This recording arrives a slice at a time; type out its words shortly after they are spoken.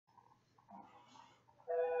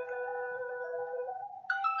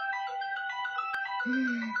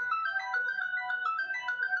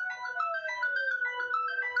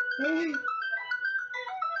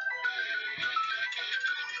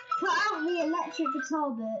Put out the electric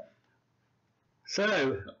guitar bit.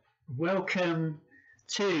 So, welcome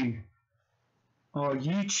to our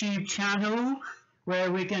YouTube channel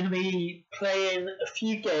where we're going to be playing a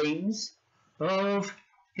few games of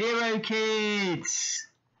HeroKids.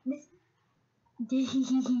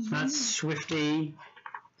 That's Swifty.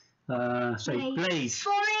 Blaze.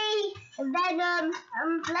 Sorry, Venom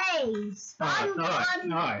and Blaze.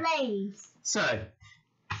 Alright. Blaze. So,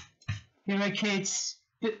 HeroKids.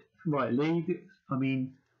 Right, Lee.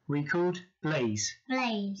 We called Blaze.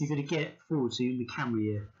 Blaze. You're going to get forward to the camera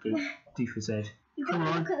here, Doofus Head. You've got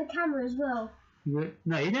to look at the camera as well.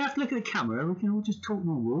 No, you don't have to look at the camera. We can all just talk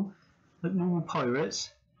normal, like normal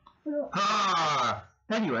pirates. Ah!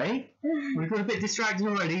 Anyway, we got a bit distracted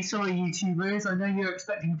already. Sorry, YouTubers. I know you're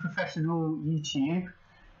expecting professional YouTube,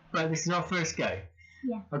 but this is our first go.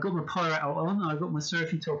 Yeah. I got my pirate out on. I got my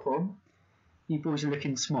surfy top on. You boys are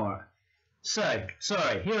looking smart. So,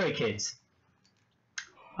 sorry, HeroKids.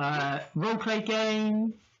 Roleplay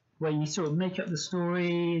game where you sort of make up the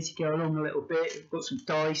story as you go along a little bit. We've got some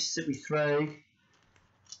dice that we throw.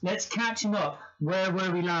 Let's catch them up. Where were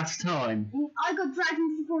we last time? I got dragged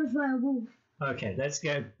before as well, wolf. Okay, let's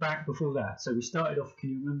go back before that. So we started off, can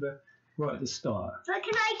you remember, right at the start? So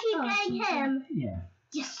can I keep getting him? Yeah.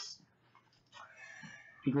 Yes.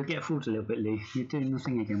 You could get forward a little bit, Lee. You're doing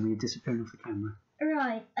nothing again when you're disappearing off the camera.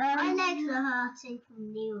 Right. My legs are hurting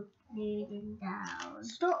from kneeling down.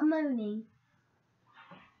 Stop moaning.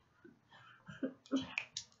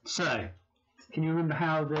 So, can you remember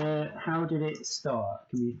how did it start?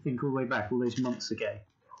 Can you think all the way back, all those months ago?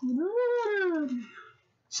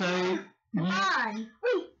 So, Wait, we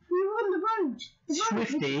were on the road.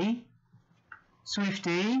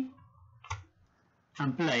 Swifty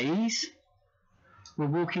and Blaze were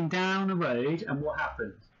walking down the road, and what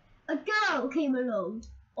happened? A girl came along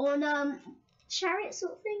on chariot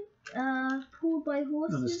sort of thing, pulled by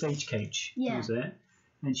horses. On a stagecoach, Yeah. was it?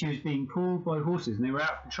 And she was being pulled by horses, and they were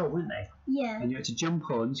out of control, weren't they? Yeah. And you had to jump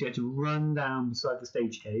on, so you had to run down beside the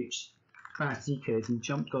stagecoach, fast as you could, and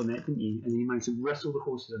jumped on it, didn't you? And then you managed to wrestle the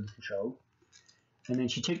horses under control. And then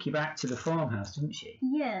she took you back to the farmhouse, didn't she?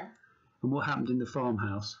 Yeah. And what happened in the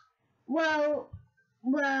farmhouse? Well,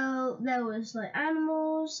 there was like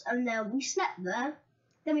animals, and then we slept there.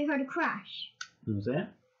 Then we heard a crash, That was it?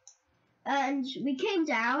 and we came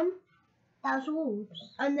down. That was wolves.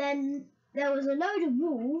 And then there was a load of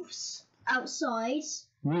wolves outside,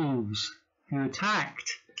 Wolves who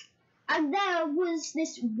attacked. and there was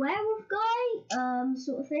this werewolf guy,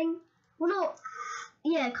 sort of thing. Well, not,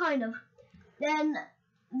 yeah, kind of. Then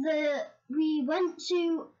we went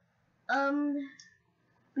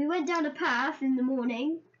down a path in the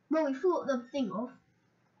morning. Well, we fought the thing off.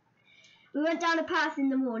 We went down a path in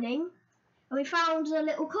the morning, and we found a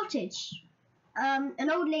little cottage. An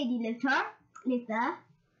old lady lived there.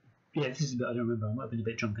 Yeah, this is a bit, I don't remember, I might have been a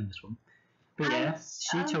bit drunk in this one. But And, yeah,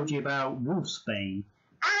 she told you about Wolfsbane.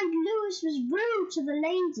 And Lewis was rude to the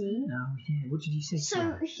lady. Oh yeah, what did you say?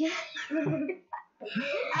 So, yeah.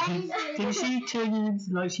 Didn't she turn you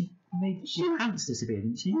into, like, she made your pants disappear,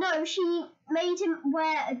 didn't she? No, she made him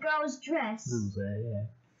wear a girl's dress. That was there, yeah.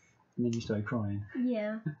 And then you started crying.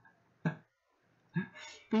 Yeah.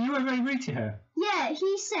 But you were very rude to her. Yeah,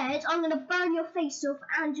 he said, I'm going to burn your face off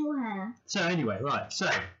and your hair. So anyway, right, so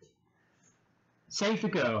save the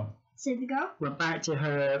girl. Save the girl. Went back to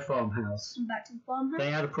her farmhouse. Went back to the farmhouse. They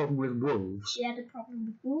had a problem with wolves. She had a problem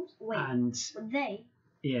with wolves. Wait, And were they?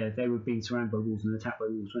 yeah, they were being surrounded by wolves and attacked by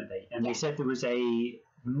wolves, weren't they? And Yeah. they said there was a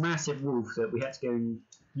massive wolf that we had to go and,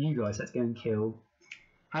 you guys had to go and kill.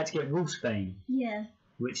 Had to get wolfsbane, Yeah.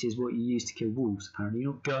 which is what you use to kill wolves, apparently.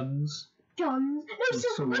 Not guns. Guns. No, Or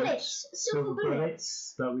silver swords. bullets. Silver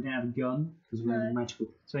bullets. But we didn't have a gun because we were magical.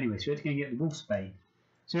 So anyway, so we had to go and get the wolfsbane.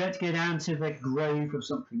 So you had to go down to the grove of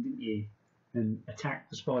something, didn't you? And attack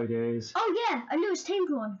the spiders. Oh, yeah, a Lewis tamed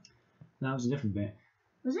one. That was a different bit.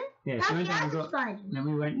 Was it? Yeah, so we went down and got, spiders. then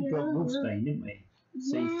we went and got Yeah. wolfsbane, didn't we?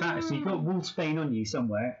 So you got wolfsbane on you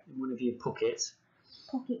somewhere in one of your pockets.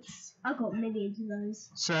 Pockets. I got millions of those.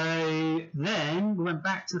 So then we went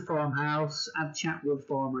back to the farmhouse, had a chat with the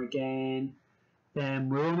farmer again. Then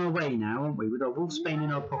we're on our way now, aren't we? With our wolfsbane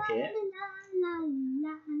in our pocket.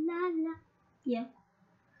 Yeah.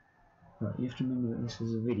 Right, you have to remember that this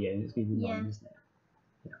was a video that's going to be live, isn't it?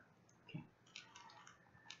 Yeah. Okay.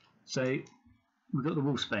 So we've got the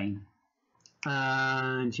wolfsbane,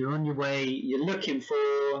 and you're on your way. You're looking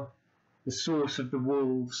for the source of the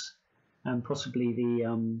wolves and possibly the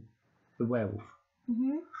werewolf.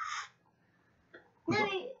 Mhm. No.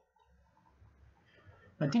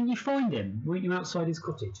 Didn't you find him? Weren't you outside his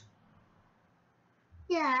cottage?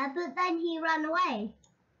 Yeah, but then he ran away.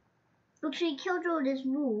 Because he killed all his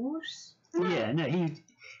wolves. Yeah, no,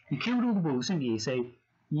 he killed all the wolves, didn't you? So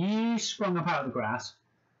you sprung up out of the grass,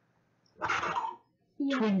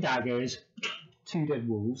 Yeah. twin daggers, 2 dead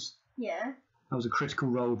wolves. Yeah. That was a critical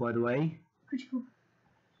roll, by the way. Critical.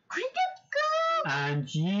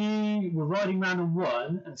 And you were riding round on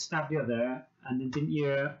one and stabbed the other, and then didn't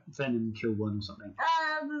your venom kill one or something?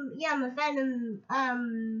 Yeah, my venom,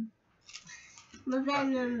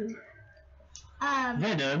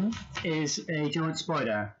 Venom is a giant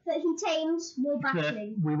spider That he tamed while that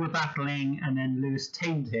battling. we were battling, and then Lewis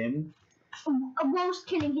tamed him. Whilst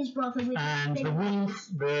killing his brother with And the wolf,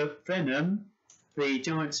 the Venom, the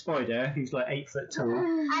giant spider, who's like 8 foot tall.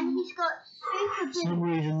 and he's got super For some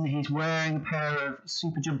reason, he's wearing a pair of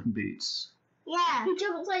super jumping boots, Yeah. He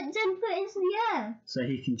jumps like 10 foot into the air. so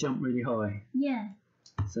he can jump really high. Yeah.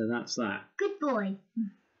 So that's that. Good boy.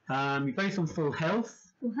 You're both on full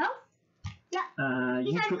health. Full health.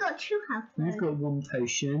 He's only got 2 health. You've got 1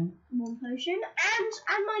 potion. 1 potion.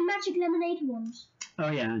 And my magic lemonade wand. Oh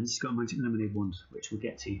yeah, and he's got a magic lemonade wand, which we'll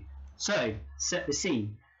get to. So, set the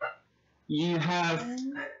scene. You have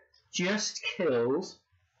just killed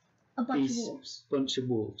A bunch of these wolves. bunch of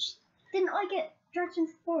wolves. Didn't I get dragged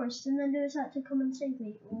into the forest and then Lewis had to come and save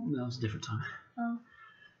me? Or... That was a different time. Oh.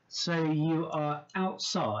 So you are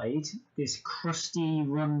outside this crusty,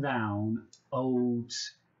 rundown, old,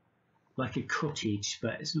 like a cottage,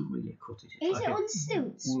 but it's not really a cottage. It's Is like it a, on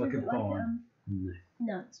stilts? more like Is a it barn. No,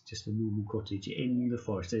 No. it's just a normal cottage in the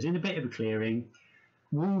forest. It's in a bit of a clearing.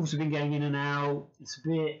 Wolves have been going in and out. It's a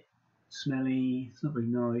bit smelly. It's not very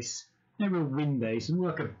nice. No real windows. It's more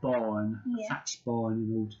like a barn, Yeah. a thatched barn,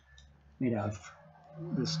 and old, made out of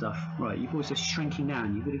the stuff. Right, your boys are shrinking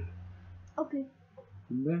down. You've got to Okay.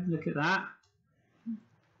 remember, look at that.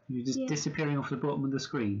 You're just Yeah. disappearing off the bottom of the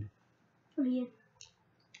screen. Oh, yeah.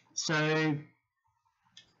 So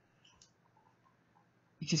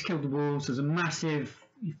you just killed the wolves. There's a massive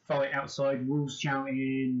fight outside. Wolves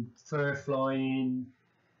shouting, fur flying,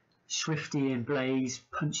 Swifty and Blaze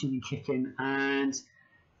punching and kicking, and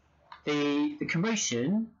the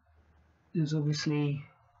commotion has obviously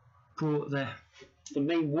brought the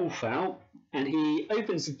main wolf out, and he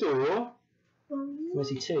opens the door. Where's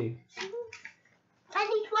he to? I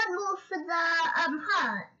need 1 more for the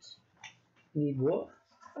hurt. Need what?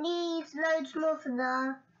 Needs loads more for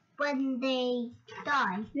the when they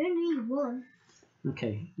die. You only need 1.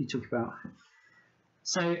 Okay, you talk about.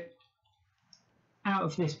 So, out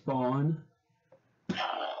of this barn,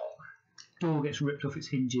 door gets ripped off its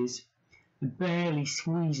hinges, and barely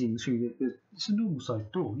squeezing through it's a normal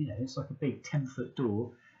sized door, you know, it's like a big 10-foot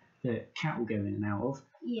door that cat will go in and out of.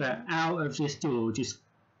 Yeah. But out of this door, just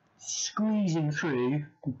squeezing through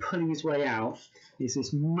and pulling his way out, is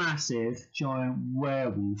this massive giant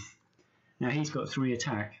werewolf. Now he's got 3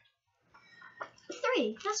 attack.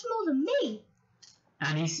 3? That's more than me.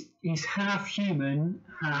 And he's half human,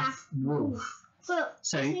 half wolf. But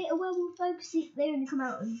So- is it a werewolf though? Because they only come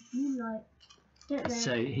out in moonlight, don't they?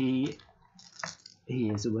 So he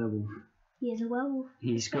is a werewolf. He is a werewolf.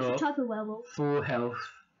 He's What's the got type of werewolf? 4 health.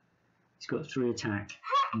 He's got 3 attack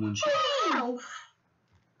and 1 shot. Elf.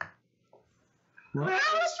 What?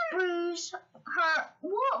 Bruise, bruise, hurt.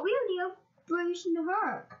 What? We only have bruise and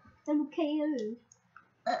hurt. And KO.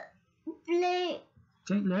 Blake.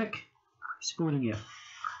 Don't look. Spoiling it.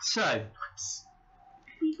 So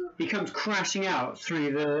he comes crashing out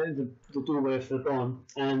through the doorway of the barn,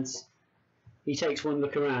 and he takes one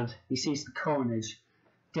look around. He sees the carnage,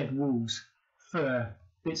 dead wolves, fur,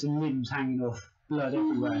 bits of limbs hanging off, blood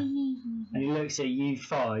everywhere. And he looks at you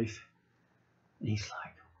 5, and he's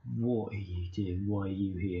like, "What are you doing? Why are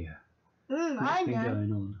you here? I What's been know.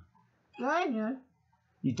 going on? I know.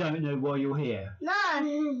 You don't know why you're here."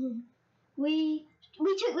 No. we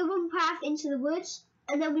took the wrong path into the woods,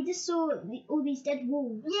 and then we just saw all these dead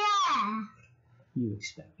wolves. Yeah. You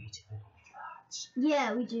expect me to believe that?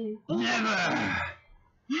 Yeah, we do. Never!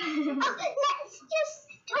 Let's just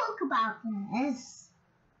talk about this.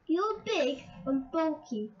 You're big and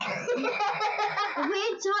bulky. We're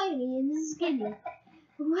tiny and skinny.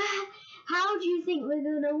 How do you think we're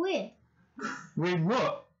gonna win? With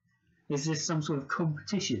what? Is this some sort of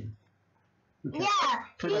competition? Okay. Yeah.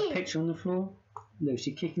 Put that picture on the floor.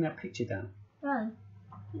 Lucy, you're kicking that picture down. Oh,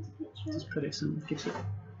 take a picture. Just put it some. Give it.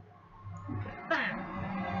 Bam.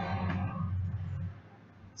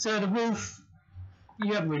 So the wolf,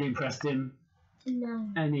 you haven't really impressed him, No.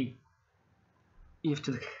 and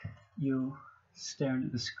you're staring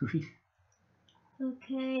at the screen.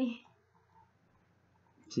 Okay.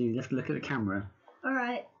 So you have to look at the camera.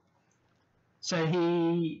 Alright. So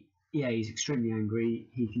he's extremely angry.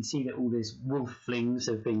 He can see that all his wolflings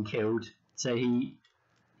have been killed. So he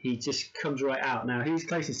just comes right out. Now, who's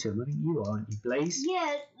closest to him? I think you are, aren't you, Blaze?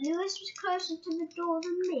 Yeah, Lewis was closer to the door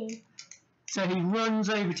than me. So he runs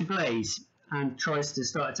over to Blaze and tries to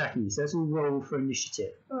start attacking you. So let's all roll for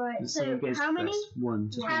initiative. Alright, Let's see so who goes how many? first. 1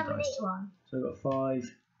 to 3 How many? dice. One. So I've got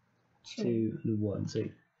 5, 2, and 1. So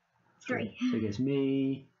 3. So it gets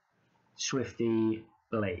me, Swifty,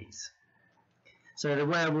 Blaze. So the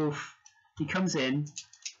werewolf, he comes in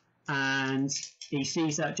and he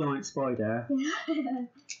sees that giant spider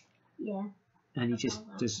Yeah. and he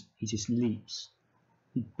just leaps.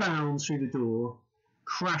 He bounds through the door,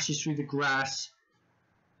 crashes through the grass,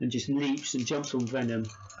 and just leaps and jumps on Venom.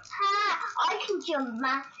 I can jump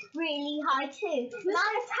really high too. And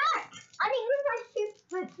I attacked. I didn't use my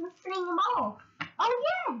super boots to fling them off. Oh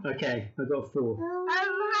yeah. Okay, I got 4. How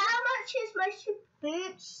much is my super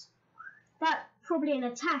boots? That's probably an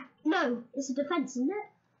attack. No, it's a defense, isn't it?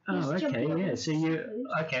 Oh, He's okay, jumping up yeah. with So super boots.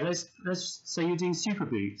 okay. Let's. So you're doing super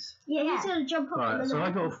boots. Yeah, he's Yeah. gonna jump up. Right. and So then-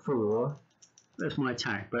 I got a 4. That's my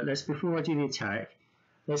attack. But before I do the attack,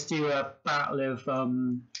 let's do a battle of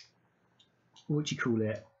what do you call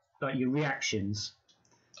it? Like your reactions.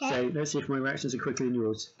 Okay. So let's see if my reactions are quicker than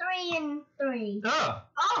yours. 3 and 3. Oh,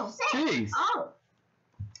 Oh, 6. 2. Oh.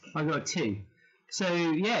 I got a 2. So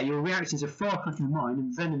yeah, your reactions are far quicker than mine,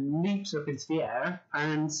 and Venom leaps up into the air,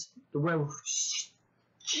 and the werewolf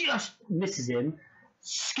just misses him,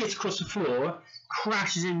 skids across the floor,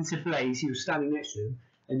 crashes into Blaze, who was standing next to him,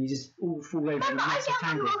 and you just all fall over in a Remember, I massive get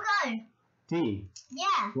one tangle. more go. Do you?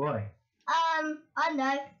 Yeah. Why? I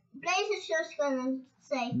know. Blaze is just gonna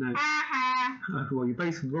say, No. aha. Oh, well, you're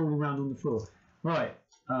both rolling around on the floor. Right.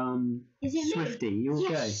 Is it me? Swifty, you'll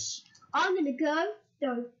Yes. I'm gonna go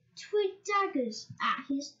throw twin daggers at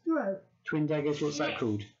his throat. go. Twin daggers, what's that Yeah.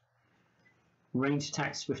 called? Range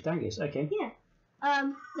attack, swift daggers. Okay. Yeah.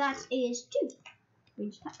 That is 2.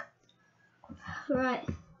 Range attack. Right.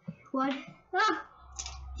 1. Ah.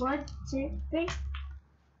 1, 2, 3.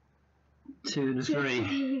 2 and a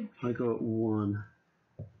 3. I got 1.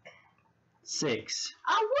 6.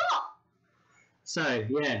 Oh, what? So,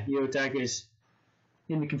 yeah, your daggers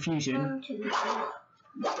in the confusion. 1, 2, 3.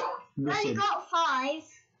 I Missing. got 5.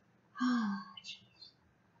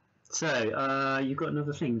 So, you've got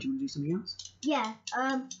another thing. Do you want to do something else? Yeah.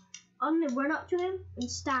 I'm gonna run up to him and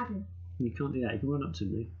stab him. You can't do that. You can run up to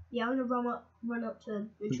me. Yeah, I'm gonna run up to him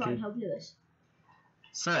and try Okay. and help Lewis.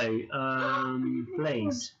 So,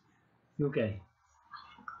 Blaze, you're gay.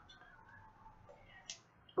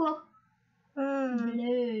 Well,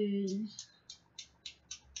 Blues.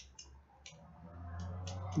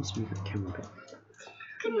 Let's move the camera a bit.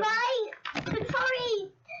 Can I,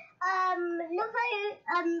 sorry,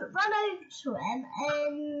 run over to him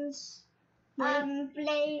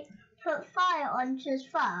and put fire onto his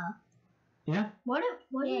fire? Yeah? Why don't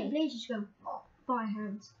Yeah. Blaze just go fire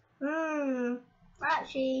hands? We're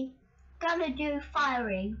actually gonna do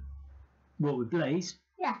firing. What, with Blaze?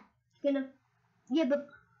 Yeah, but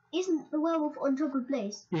isn't the werewolf on top of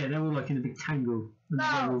Blaze? Yeah, they're all like in a big tangle. And the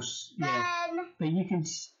No. werewolves, yeah. Then, But you can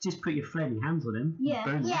just put your flaming hands on him. and Yeah.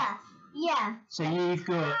 burn them. yeah. So you've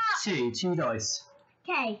got two dice.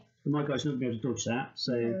 Okay. And my guy's not going to be able to dodge that,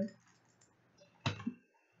 so...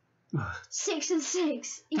 6 and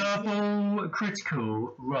 6. Easy. Double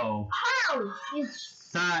critical roll. Ow! Yes.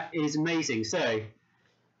 That is amazing. So,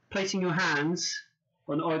 placing your hands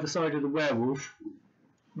on either side of the werewolf,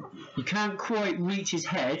 you can't quite reach his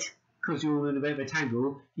head because you're all in a bit of a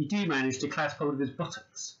tangle. You do manage to clasp hold of his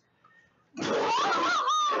buttocks.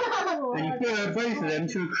 And you burn both of them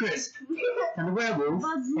to a crisp. And the werewolf,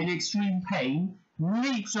 in extreme pain,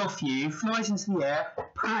 leaps off you, flies into the air,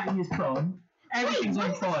 patting his palm. Everything's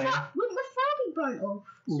on fire. Wouldn't the fur be burnt off?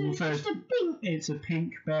 So it's Also, just a pink. it's a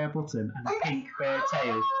pink bare bottom and a pink bare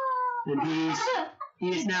tail. And he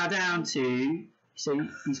is now down to, so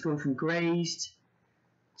he's gone from grazed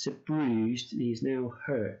to bruised, and he's now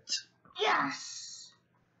hurt. Yes!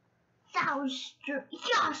 That was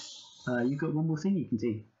yes! You've got one more thing you can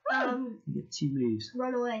do. You get 2 moves.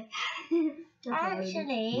 Run away. The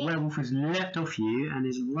Actually, werewolf has leapt off you and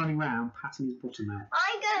is running around, patting his bottom out.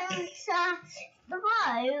 I'm going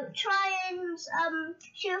to try and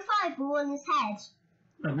shoot a fireball on his head.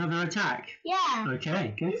 Another attack. Yeah.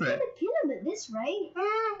 Okay, go He's for gonna it. kill him at this rate.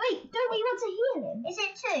 Wait, don't we want to heal him? Is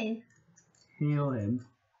it 2? Heal him.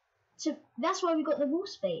 So that's why we got the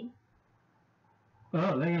wolfsbane.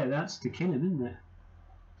 Oh, yeah, that's to kill him, isn't it?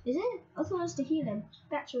 Is it? I thought it was to heal him.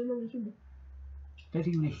 Back to a normal human. don't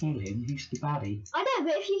think you want to heal him. He's the baddie. I know,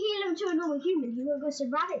 but if you heal him to a normal human, he won't go so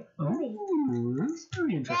rabid. Oh, that's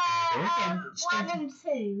very interesting. Again, 1 and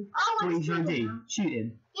 2. what are you trying to do? Shoot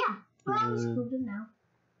him? Yeah. Well, I'm screwed in now.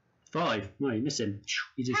 5. No, you miss him.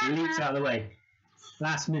 He just leaps out of the way.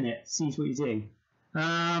 Last minute, sees what you're doing.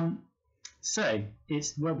 So,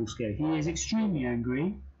 it's Rubble's go. He is extremely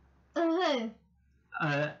angry. Oh,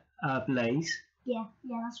 Blaze. yeah,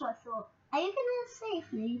 that's what I thought. Are you going to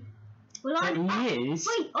save me? Well, But he is.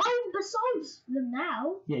 Wait, I'm besides them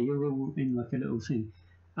now. Yeah, you're all in like a little thing.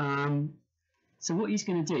 So what he's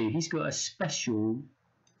going to do, he's got a special.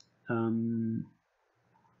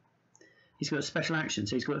 He's got a special action.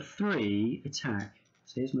 So he's got 3 attack.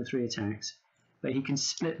 So here's my 3 attacks. But he can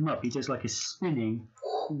split them up. He does like a spinning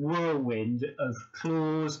whirlwind of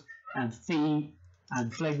claws and feet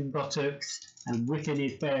and flaming buttocks and whipping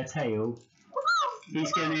his bare tail.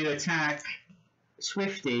 He's going to attack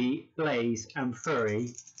Swifty, Blaze, and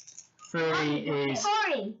Furry.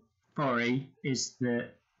 Furry is the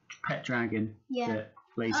pet dragon that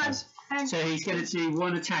Blaze has. So he's going to do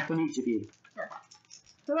 1 attack on each of you.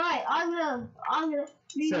 Right, I'm gonna.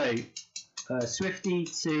 So, Swifty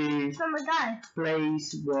 2, From a go.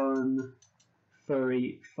 Blaze 1,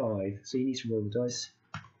 Furry 5. So you need to roll the dice.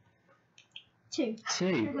 2.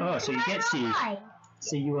 2. Oh, so he gets you.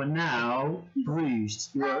 So you are now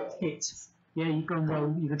bruised. You are hit. Yeah, you've gone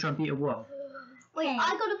well. You can try and beat a what? Wait, Okay.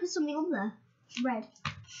 I gotta put something on there. Red.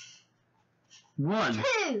 1. 2.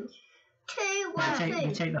 2, 1, 2.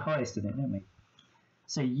 We take the highest in it, don't we?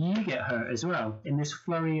 So you get hurt as well. In this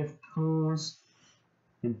flurry of claws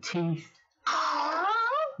and teeth,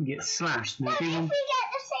 you get slashed. Now, But if we get the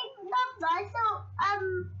same number, I thought,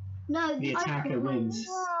 No, the attacker wins.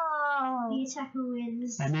 whoa. The attacker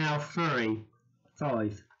wins. And now Furry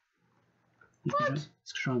 5. Let's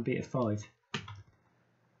try and beat a 5.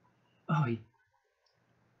 Oh,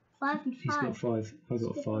 5 and he's 5. got 5. I've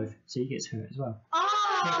got 5. So he gets hurt as well. Oh!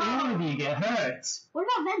 So all of you get hurt. What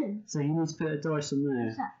about Venom? So you need to put a dice on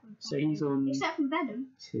there. So he's on Except from Venom.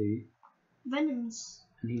 2. Venom's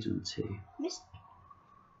And he's on 2. missed.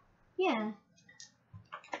 Yeah.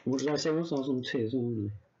 What did I say? I was on 2 as well,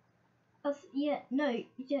 wasn't I? Yeah.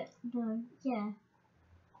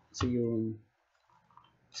 So you're on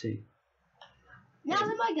 2. Now's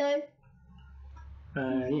my go.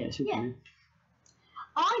 Yeah, it's your Yeah. turn.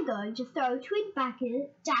 I'm going to throw twin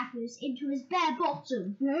daggers into his bare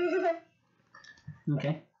bottom.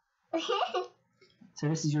 Okay. So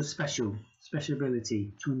this is your special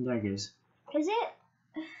ability, twin daggers. Is it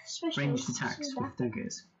special? Ranged attacks with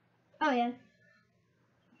daggers. Oh yeah.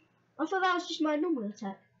 I thought that was just my normal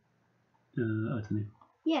attack. I don't know.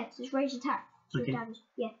 Yeah, it's just ranged attack. With Okay. daggers.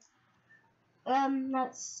 Yeah.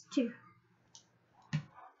 That's 2.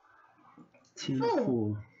 2, 4.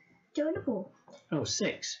 4. 2 and a 4. Oh,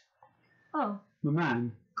 6. Oh. My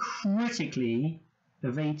man critically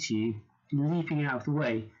evades you, leaping out of the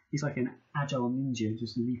way. He's like an agile ninja,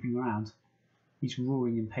 just leaping around. He's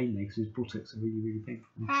roaring in pain there because his buttocks are really, really painful.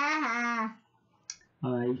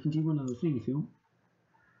 You can do one other thing if you want.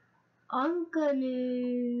 I'm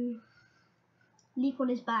gonna leap on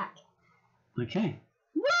his back. Okay.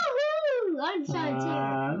 Woohoo! I'm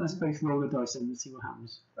excited. Let's both roll the dice and see what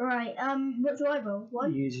happens. Right, what do I roll?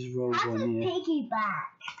 1? You just roll That's a 1 here. piggyback.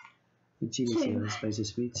 Agility, 2. I suppose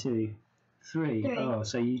this would be 2. 3. 3. Oh,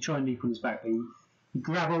 so you try and leap on his back, but you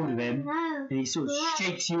grab hold of him No. and he sort of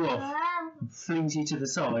shakes you off and flings you to the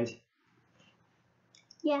side.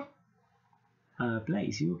 Yeah.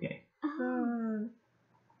 Blaze, you okay?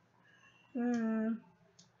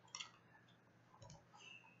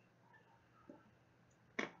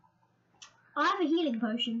 I have a healing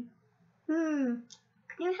potion. Can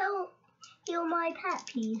you help heal my pet,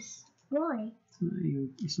 please? Why?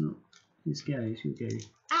 It's not. It's go. It's your go.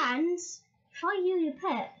 And if I heal your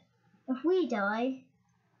pet, if we die,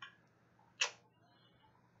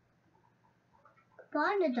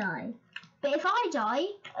 Gonna die. but if I die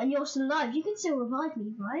and you're still alive, you can still revive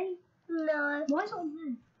me, right? No. Why is it on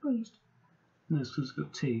there? Bruised. No, it's because it's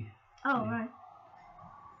got 2. Oh, right.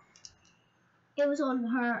 It was on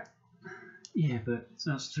her. Yeah, but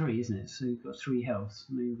that's 3, isn't it? So you've got 3 health.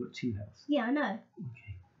 No, you've got 2 health. Yeah, I know.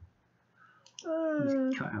 Okay.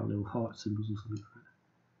 Just cut out little heart symbols or something like that.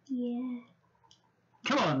 Yeah.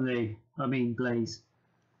 Come on, Lou. I mean, Blaze.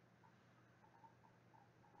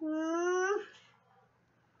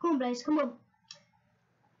 Come on, Blaze, come on.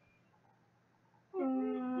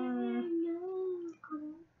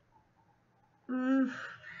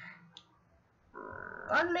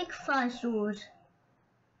 I'll make a fire sword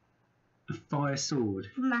A fire sword.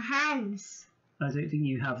 from my hands. I don't think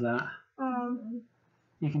you have that.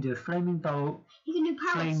 You can do a flaming bolt, You can do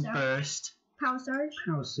power flame surge. burst, Power surge.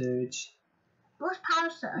 power surge. What's power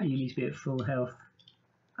surge? You need to be at full health.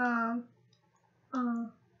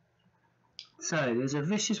 So there's a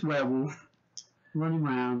vicious werewolf running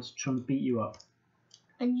around trying to beat you up.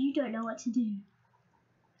 And you don't know what to do.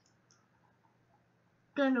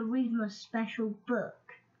 Gonna read my special book.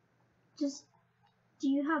 Just, do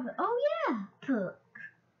you have it? Oh yeah, Book.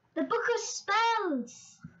 the book of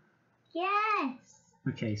spells. Yes.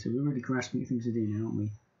 Okay, so we're really grasping at things to do now, aren't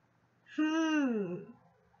we?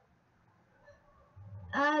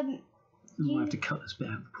 We might have to cut this bit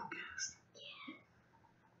out of the podcast.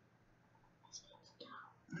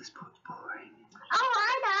 This part's boring. Oh,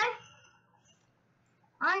 I know.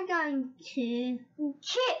 I'm going to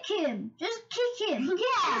Kick him. Just kick him.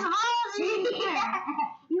 Yeah. As hard as you can.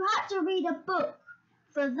 You had to read a book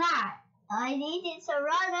for that. I needed to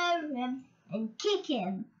run over him and kick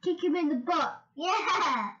him. Kick him in the butt.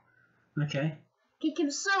 Yeah. Okay. Kick him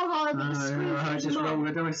so hard that the screen I falls just off. roll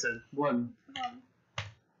the dice then. 1,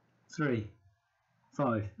 3,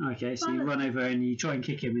 5. Okay, so you 5. run over and you try and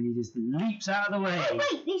kick him and he just leaps out of the way. Oh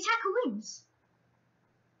wait, the attacker wins.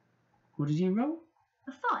 What did you roll?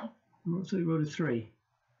 A 5. I thought you rolled a 3.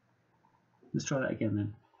 Let's try that again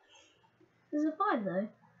then. There's a 5 though.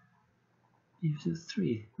 It was a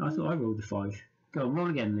 3. I thought I rolled a 5. Go on, roll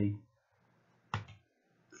again, Lee. 4.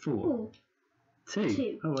 Four. 2.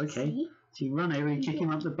 2. Oh, okay. See? So you run over and kick him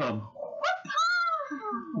up the bum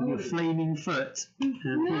with your flaming foot, and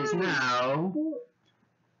he is now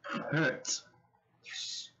hurt.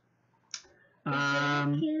 Kill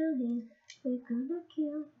him. We're gonna kill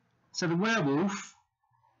him. So the werewolf,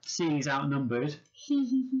 seeing he's outnumbered,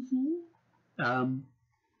 he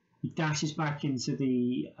dashes back into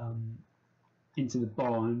the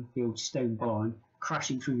barn, the old stone barn,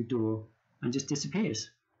 crashing through the door, and just disappears.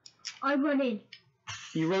 I run in.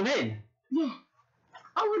 You run in. Yeah.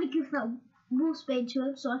 I want to give that wolfsbane to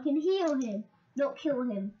him so I can heal him, not kill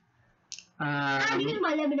him. And use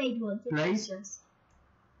my lemonade one. Blaze?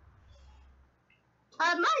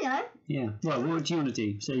 Mario. Yeah. Well, what do you want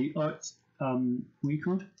to do? So, what are you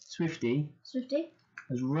called? Swifty Swifty?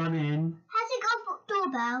 has run in. Has it got a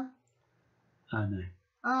doorbell? Oh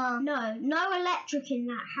no. No electric in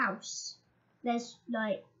that house. There's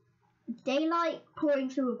like daylight pouring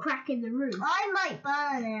through a crack in the roof. I might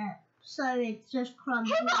burn it, so it's just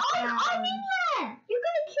crumbling Hey, but I'm down. in there. You're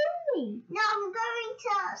gonna kill me. No, I'm going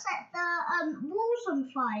to set the walls on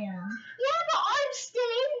fire. Yeah, but I'm still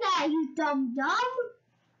in there, you dumb. Then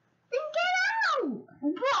get out.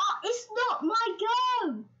 But it's not my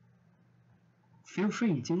go. Feel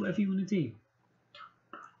free, do whatever you want to do.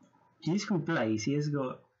 He's called Blaze. He has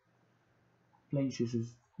got. Blaze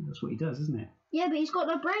is. That's what he does, isn't it? Yeah, but he's got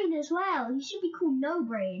no brain as well. He should be called No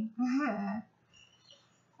Brain.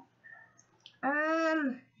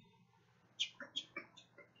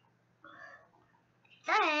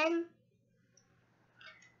 Then,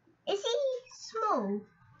 is he small?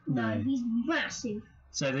 No. He's massive.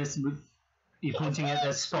 So this. You're pointing at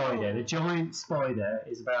the spider. The giant spider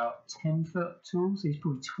is about 10 foot tall, so he's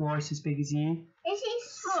probably twice as big as you. Is he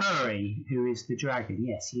small? Furry, who is the dragon,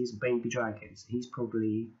 yes, he is a baby dragon, so he's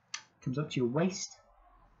probably comes up to your waist.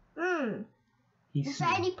 He's Is there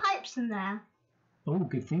any pipes in there? Oh,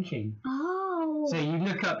 good thinking. Oh. So you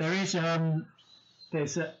look up. There is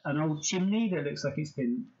there's an old chimney that looks like it's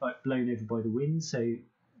been like blown over by the wind. So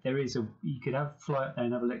there is a. You could fly up there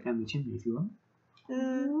and have a look down the chimney if you want.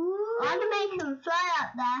 I'm gonna make him fly up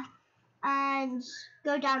there and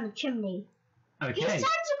go down the chimney. Okay. He's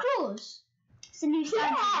Santa Claus. It's a new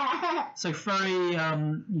Santa. Yeah. So Furry, you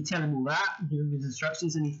tell him all that, you give him his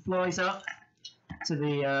instructions, and he flies up to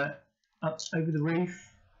the up over the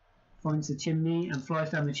roof, finds the chimney, and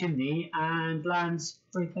flies down the chimney and lands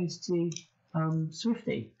very close to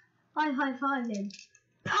Swifty. I high five him.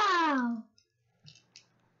 Pow!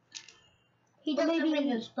 He doesn't Maybe ring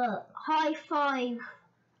his foot. High five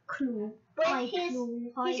claw. But High he's claw.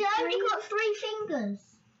 High only three. got 3 fingers.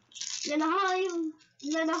 Then a high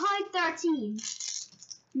 13.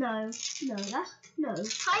 No.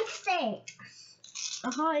 High 6.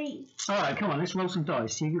 A high. Alright, come on, let's roll some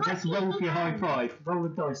dice. Let's roll for your high five. Roll the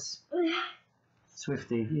dice.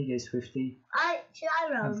 Swifty, here you go, Swifty. Should I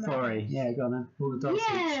roll And them? Furry, yeah, go on then. Roll the dice.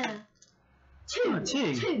 Yeah. Oh,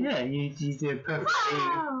 two. Yeah, you do a perfectly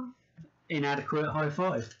Wow. inadequate high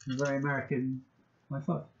five. A very American high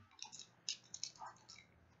five.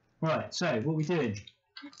 Right, so what are we doing?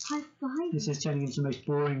 High five. This is turning into the most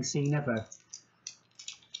boring scene ever.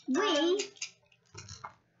 We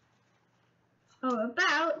are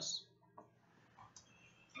about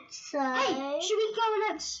So. Hey, should we go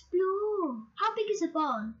and explore? How big is the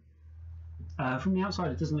barn? From the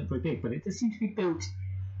outside, it doesn't look very big, but it does seem to be built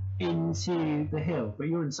into the hill. But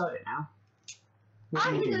you're inside it now. What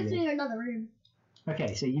I'm do you gonna do go with it? through another room.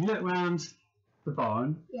 Okay, so you look round the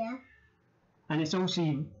barn, Yeah. and it's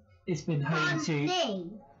been home to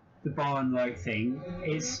Thing. the barn-like thing.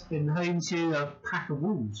 It's been home to a pack of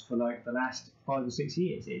wolves for like the last 5 or 6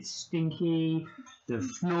 years. It's stinky. The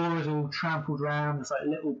floor is all trampled around. There's like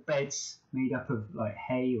little beds made up of like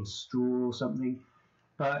hay or straw or something.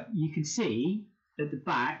 But you can see at the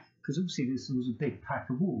back, because obviously this was a big pack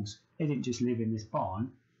of wolves. They didn't just live in this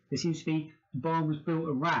barn. There seems to be the barn was built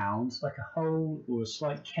around like a hole or a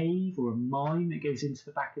slight cave or a mine that goes into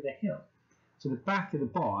the back of the hill. So the back of the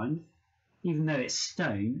barn, even though it's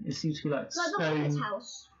stone, it seems to be like It's like the stone. Hobbit's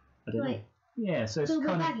house. I don't know. Right. Yeah, so it's Silver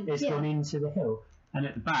kind of dragons, it's gone into the hill, and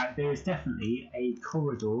at the back there is definitely a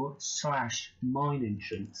corridor / mine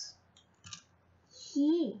entrance.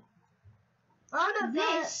 Here. Oh, no,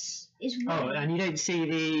 This is Oh, where and you don't see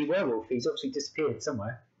the werewolf. He's obviously disappeared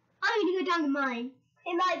somewhere. I'm gonna go down the mine.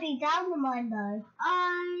 It might be down the mine though.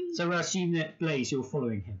 So I assume that Blaze, you're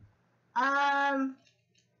following him.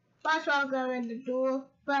 First I'll go in the door,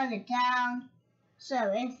 burn it down,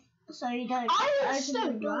 so you don't. I open want the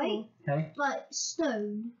stone, door. right? Okay. But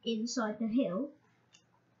stone inside the hill.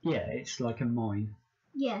 Yeah, it's like a mine.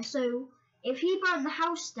 Yeah, so if he burned the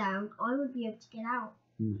house down, I would be able to get out.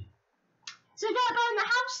 Hmm. So don't burn the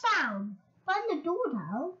house down. Burn the door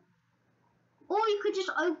down. Or you could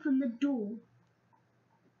just open the door.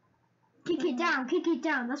 Kick it down, kick it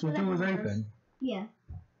down. That's The what door's everyone does. open. Yeah.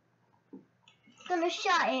 Gonna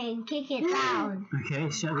shut it and kick it down. Okay,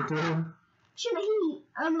 shut the door. Shouldn't he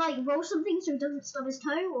like roll something so he doesn't stub his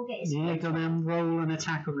toe or get his Yeah, go then roll an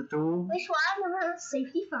attack on the door. Which one?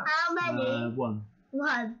 safety first? How many? 1.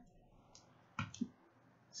 One.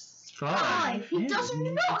 5. He Yeah. does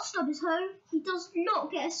not stub his toe. He does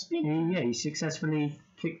not get a splinter. Yeah, you successfully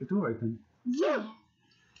kicked the door open. Yeah.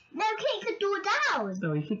 No, kick the door down.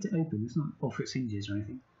 Oh, he kicked it open. It's not off its hinges or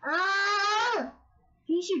anything. Ah!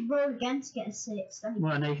 He should roll again to get a 6. Then he...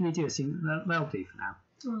 Well, no, you can do a single. That'll do for now.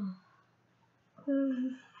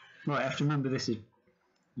 Right, I have to remember this is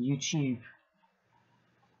YouTube.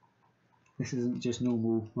 This isn't just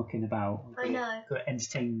normal mucking about. I know. Got to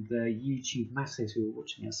entertain the YouTube masses who are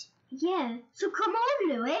watching us. Yeah. So come on,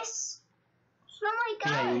 Lewis. So my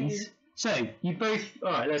go. Please. So you both.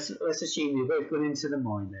 All right. Let's assume you've both gone into the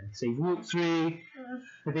mine then. So you've walked through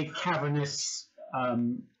the big cavernous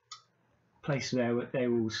place where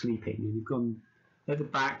they're all sleeping, and you've gone at the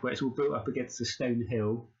back where it's all built up against the stone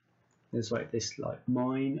hill. There's like this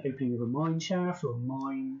mine opening of a mine shaft or a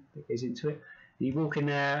mine that goes into it. And you walk in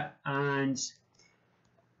there and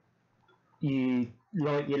you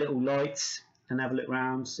light your little lights and have a look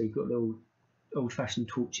around. So you've got little old-fashioned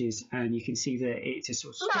torches, and you can see that it just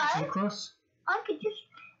sort of stretches across. I could just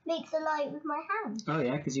make the light with my hand. Oh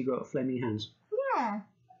yeah, because you've got flaming hands. Yeah.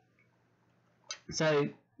 So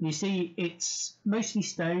you see, it's mostly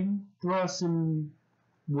stone. There are some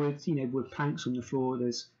wood, wood planks on the floor.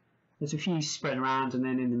 There's a few spread around, and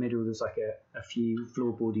then in the middle there's like a few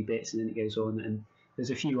floorboardy bits, and then it goes on, and there's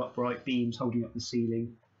a few upright beams holding up the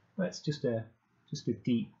ceiling. But it's just a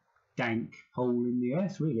deep, dank hole in the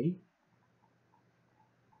earth, really.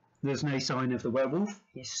 There's no sign of the werewolf.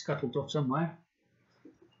 He's scuttled off somewhere.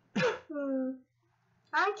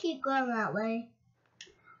 I keep going that way.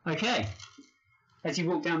 Okay. As you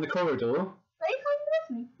walk down the corridor, Are you coming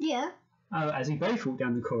with me? Yeah. as you both walk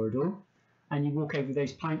down the corridor, and you walk over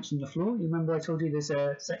those planks on the floor. You remember I told you there's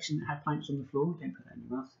a section that had planks on the floor? Don't put that in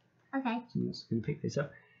your mouth. Okay. Someone else is going to pick this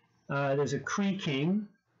up. There's a creaking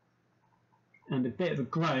and a bit of a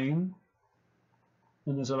groan,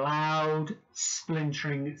 and there's a loud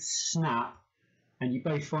splintering snap, and you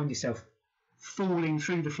both find yourself falling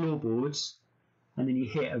through the floorboards, and then you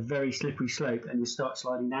hit a very slippery slope and you start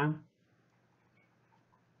sliding down.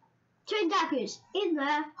 Twin daggers in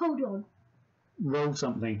there. Hold on. Roll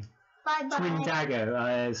something. Bye bye. Twin dagger.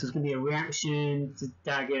 So there's going to be a reaction to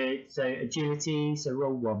dagger, so agility, so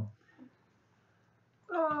roll 1.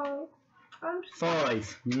 Oh, I'm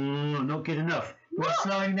 5. Not good enough. You're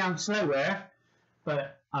sliding down slower,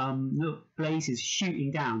 but look, Blaze is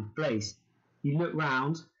shooting down. Blaze, you look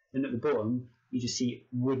round, and at the bottom you just see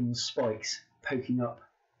wooden spikes poking up.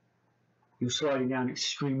 You're sliding down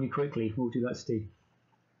extremely quickly. What would you like to do?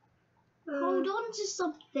 Hold on to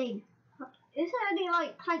something. Is there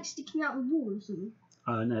any planks sticking out of the wall or something?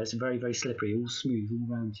 No, it's very, very slippery, all smooth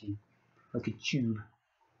all around you, like a tube.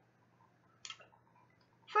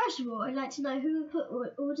 First of all, I'd like to know who put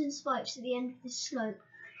wooden spikes at the end of this slope.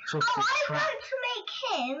 sort Oh, of I want to make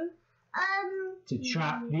him. to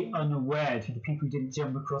trap the unaware, to the people who didn't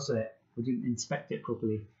jump across it or didn't inspect it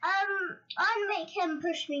properly. I'll make him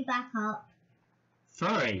push me back up.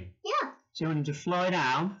 Furry. Yeah. So you want him to fly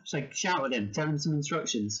down? So shout at him, tell him some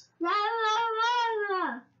instructions. La la la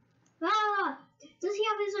la la. Does he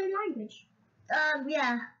have his own language?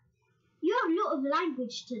 Yeah. You have a lot of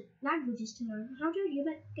languages to learn. How do you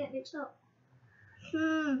get mixed up?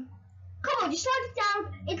 Come on, just slide it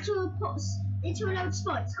down into a load of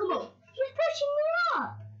spikes. Come on. He's pushing me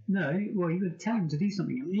up. No, well, you would tell him to do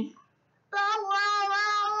something, haven't you?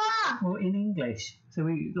 Well, in English. So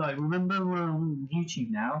we remember we're on YouTube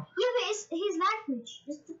now. Yeah, but it's his language.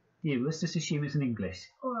 Yeah, let's just assume it's in English.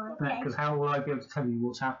 Alright. Because how will I be able to tell you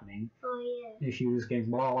what's happening Oh yeah. if you were just going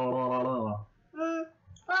blah blah blah blah blah?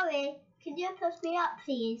 Sorry, could you push me up,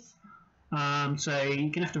 please? So you're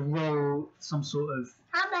gonna have to roll some sort of.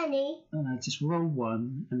 How many? Just roll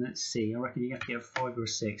one, and let's see. I reckon you have to get a 5 or a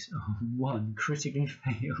 6. Oh, 1 critically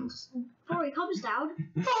fails. Before he comes down.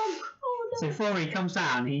 Bonk! Oh no. So before he comes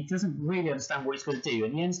down, he doesn't really understand what he's going to do,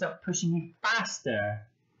 and he ends up pushing you faster.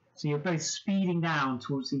 So you're both speeding down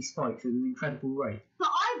towards these spikes at an incredible rate. But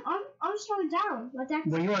I'm slowing down. My dad.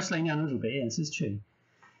 Well, you are slowing down a little bit. Yes, it's true.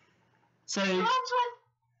 So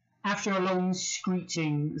after a long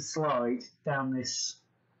screeching slide down this,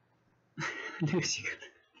 Lucy,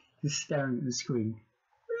 just staring at the screen.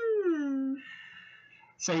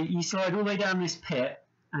 So you slide all the way down this pit,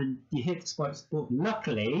 and you hit the spikes at the bottom.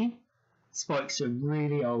 Luckily, spikes are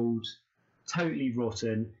really old, totally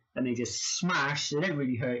rotten, and they just smash. They don't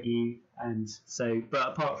really hurt you, and so. But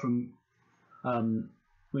apart from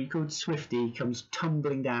what you called Swifty comes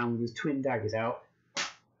tumbling down with his twin daggers out,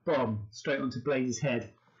 bomb straight onto Blaze's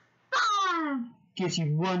head. Gives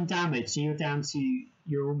you 1 damage, so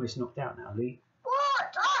you're almost knocked out now, Lee.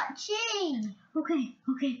 What, Archie? Okay.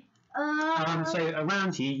 So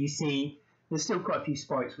around you, you see there's still quite a few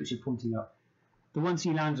spikes which are pointing up. The ones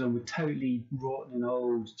you landed on were totally rotten and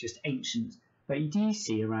old, just ancient. But you do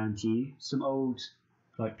see around you some old,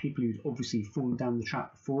 people who'd obviously fallen down the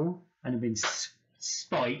trap before and have been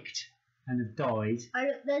spiked and have died.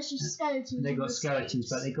 There's just skeletons. They got skeletons,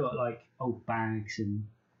 but they got old bags and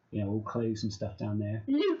old clothes and stuff down there.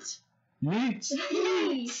 Loot. No,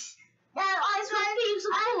 First,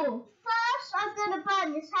 I'm gonna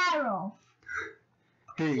burn his hair off.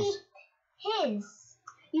 Whose? His.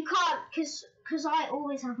 You can't, because I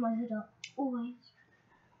always have my hood up. Always.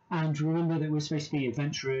 And remember that we're supposed to be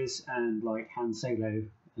adventurers and Han Solo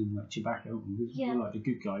and Chewbacca. We're like the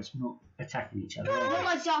good guys. We're not attacking each other. Not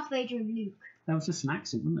like Darth Vader and Luke. That was just an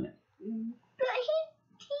accent, wasn't it? But he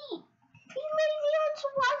made me onto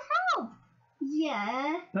 1 health.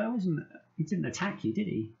 Yeah. But it wasn't. He didn't attack you, did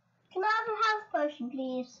he? Can I have a health potion,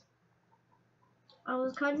 please? I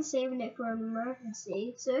was kind of saving it for an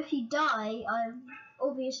emergency. So if you die, I'm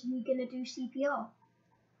obviously gonna do CPR.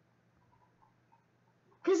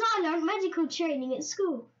 Because I learned medical training at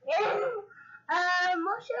school.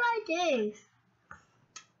 What should I do?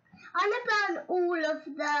 I'm gonna burn all of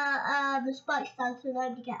the spikes down so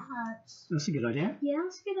nobody get hurt. That's a good idea. Yeah,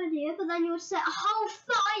 that's a good idea. But then you'll set a whole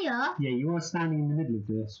fire. Yeah, you are standing in the middle of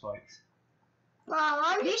the spikes.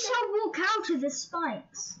 Well, We shall walk out of the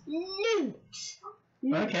spikes. Loot.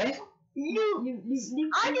 Okay. Loot.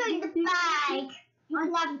 I'm doing the bag. You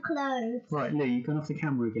can have clothes. Right, Lou, you've gone off the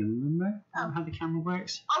camera again, remember? How the camera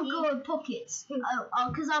works? I'll go in pockets.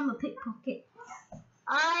 Because I'm a pickpocket.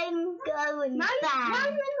 I'm going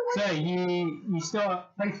back. So you start,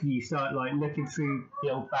 both of you start looking through the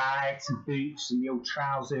old bags and boots and the old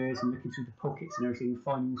trousers and looking through the pockets and everything and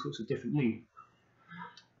finding all sorts of different loot.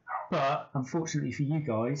 But unfortunately for you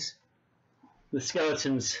guys, the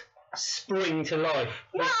skeletons spring to life.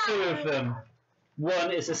 There's 2 of them.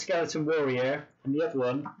 One is a skeleton warrior and the other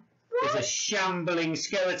one is a shambling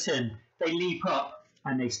skeleton. They leap up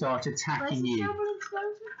and they start attacking you.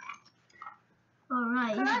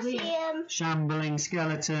 Alright. Can I see him? Shambling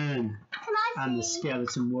skeleton. Can I And the see?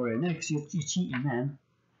 skeleton warrior. No, because you're cheating them.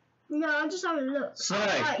 No, I'm just having a look. So,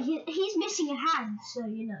 Right, he's missing a hand, so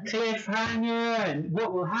you know. cliffhanger. And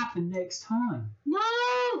what will happen next time? No!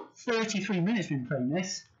 33 minutes we've been playing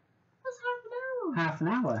this. That's half an hour. Half an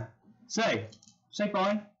hour. So, say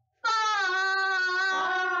bye.